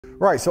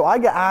Right, so I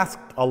get asked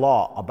a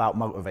lot about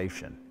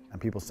motivation,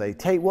 and people say,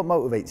 Tate, what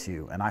motivates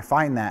you? And I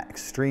find that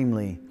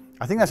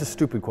I think that's a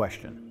stupid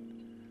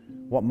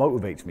question. What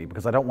motivates me?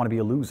 Because I don't want to be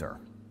a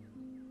loser.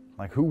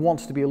 Like, who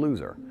wants to be a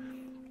loser?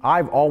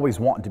 I've always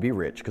wanted to be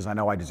rich because I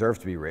know I deserve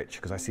to be rich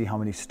because I see how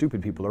many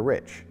stupid people are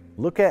rich.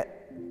 Look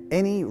at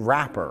any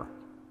rapper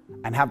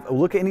and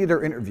look at any of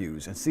their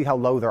interviews and see how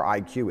low their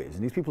IQ is.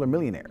 And these people are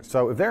millionaires.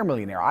 So if they're a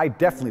millionaire, I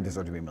definitely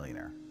deserve to be a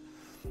millionaire.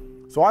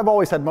 So I've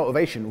always had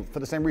motivation for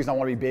the same reason I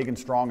want to be big and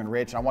strong and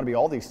rich, and I want to be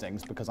all these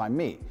things because I'm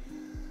me.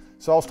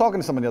 So I was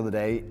talking to someone the other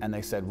day and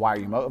they said, why are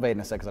you motivated?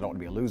 And I said, because I don't want to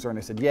be a loser. And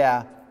they said,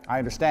 yeah, I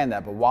understand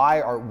that, but why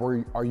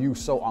are you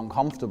so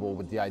uncomfortable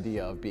with the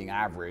idea of being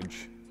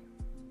average,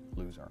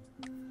 loser?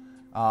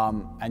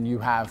 And you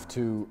have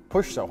to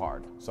push so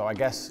hard. So I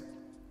guess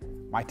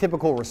my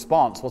typical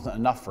response wasn't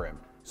enough for him.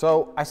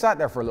 So I sat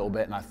there for a little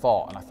bit and I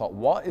thought,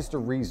 what is the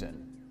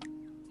reason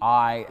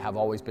I have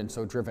always been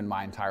so driven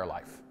my entire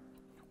life?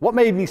 What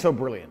made me so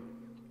brilliant?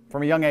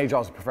 From a young age, I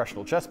was a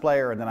professional chess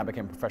player, and then I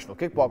became a professional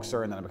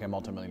kickboxer, and then I became a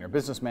multimillionaire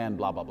businessman,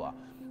 blah, blah, blah.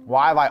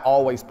 Why have I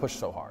always pushed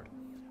so hard?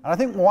 And I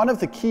think one of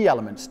the key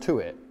elements to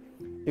it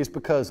is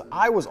because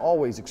I was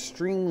always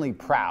extremely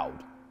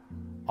proud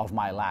of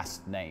my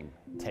last name,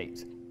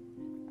 Tate.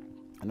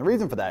 And the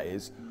reason for that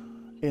is,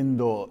 in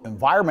the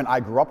environment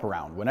I grew up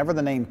around, whenever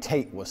the name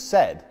Tate was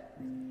said,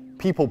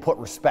 people put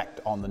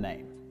respect on the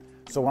name.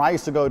 So when I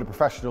used to go to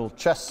professional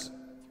chess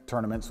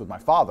tournaments with my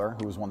father,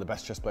 who was one of the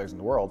best chess players in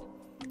the world,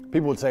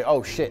 people would say,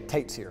 oh shit,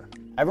 Tate's here.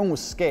 Everyone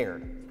was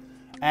scared.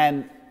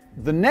 And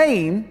the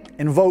name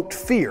invoked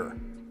fear.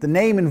 The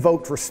name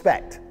invoked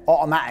respect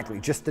automatically,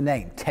 just the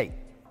name, Tate.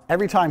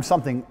 Every time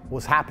something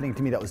was happening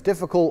to me that was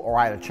difficult or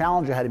I had a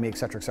challenge ahead of me,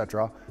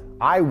 etc.,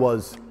 I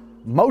was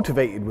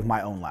motivated with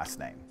my own last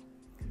name.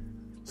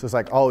 So it's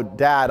like, oh,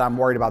 Dad, I'm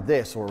worried about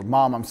this, or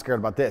Mom, I'm scared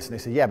about this. And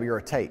they say, yeah, but you're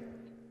a Tate.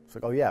 It's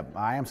like, oh yeah,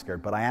 I am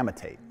scared, but I am a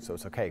Tate. So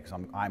it's okay, because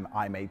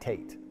I'm a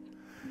Tate.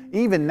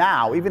 Even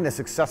now, even as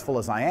successful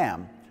as I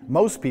am,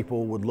 most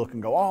people would look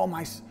and go,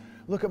 oh,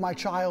 look at my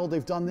child,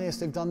 they've done this,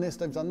 they've done this,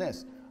 they've done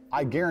this.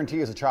 I guarantee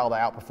as a child,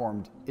 I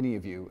outperformed any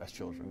of you as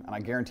children. And I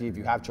guarantee if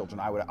you have children,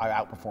 I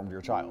outperformed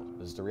your child.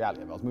 This is the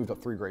reality of it. I was moved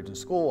up 3 grades in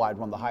school. I had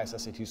one of the highest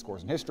SAT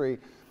scores in history.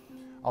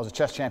 I was a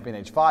chess champion at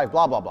age 5,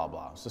 blah, blah, blah,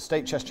 blah. I was a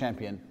state chess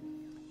champion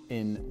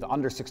in the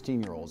under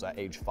 16-year-olds at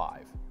age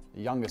 5,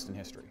 the youngest in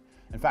history.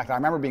 In fact, I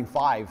remember being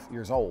 5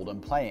 years old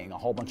and playing a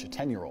whole bunch of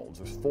 10-year-olds.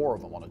 There's 4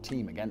 of them on a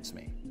team against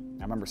me.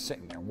 I remember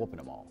sitting there and whooping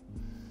them all.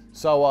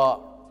 So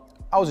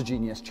I was a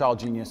genius, child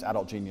genius,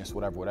 adult genius,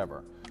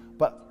 whatever.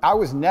 But I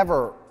was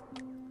never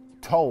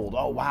told,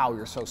 oh, wow,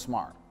 you're so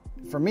smart.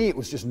 For me, it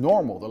was just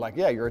normal. They're like,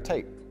 yeah, you're a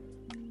Tate.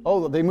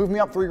 Oh, they moved me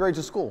up 3 grades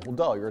of school. Well,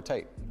 duh, you're a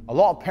Tate. A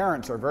lot of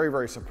parents are very,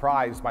 very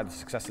surprised by the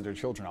success of their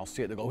children. I'll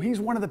see it. They go, he's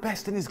one of the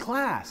best in his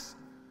class.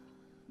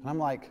 And I'm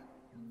like,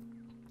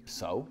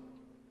 so?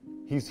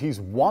 He's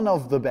one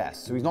of the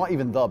best. So he's not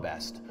even the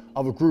best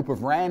of a group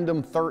of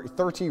random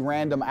 30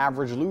 random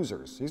average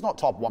losers. He's not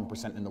top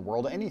 1% in the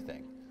world at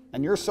anything.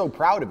 And you're so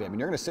proud of him, and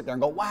you're gonna sit there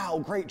and go,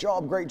 wow, great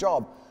job, great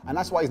job. And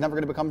that's why he's never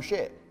gonna become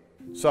shit.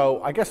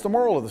 So I guess the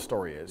moral of the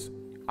story is,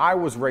 I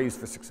was raised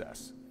for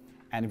success.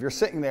 And if you're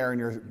sitting there and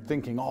you're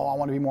thinking, oh, I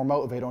wanna be more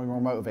motivated, I wanna be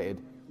more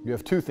motivated, you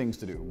have 2 things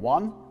to do.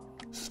 1,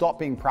 stop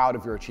being proud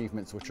of your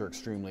achievements, which are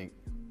extremely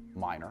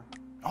minor.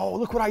 Oh,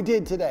 look what I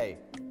did today.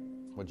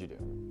 What'd you do?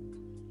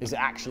 Is it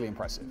actually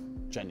impressive?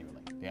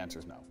 Genuinely, the answer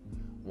is no.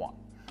 1.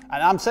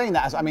 And I'm saying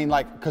that as,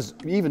 because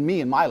even me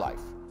in my life,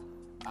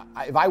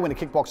 if I win a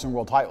kickboxing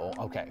world title,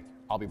 okay,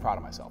 I'll be proud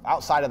of myself.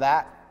 Outside of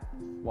that,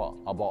 well,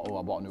 I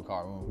bought a new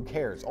car. Who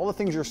cares? All the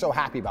things you're so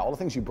happy about, all the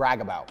things you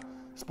brag about,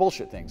 it's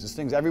bullshit things. It's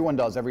things everyone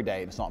does every day,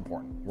 and it's not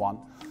important. 1.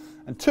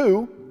 And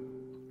 2,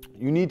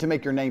 you need to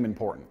make your name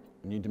important.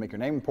 You need to make your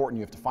name important.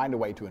 You have to find a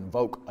way to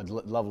invoke a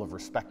level of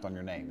respect on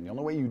your name. And the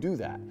only way you do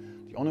that,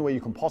 the only way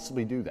you can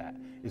possibly do that,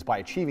 is by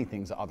achieving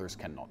things that others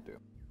cannot do.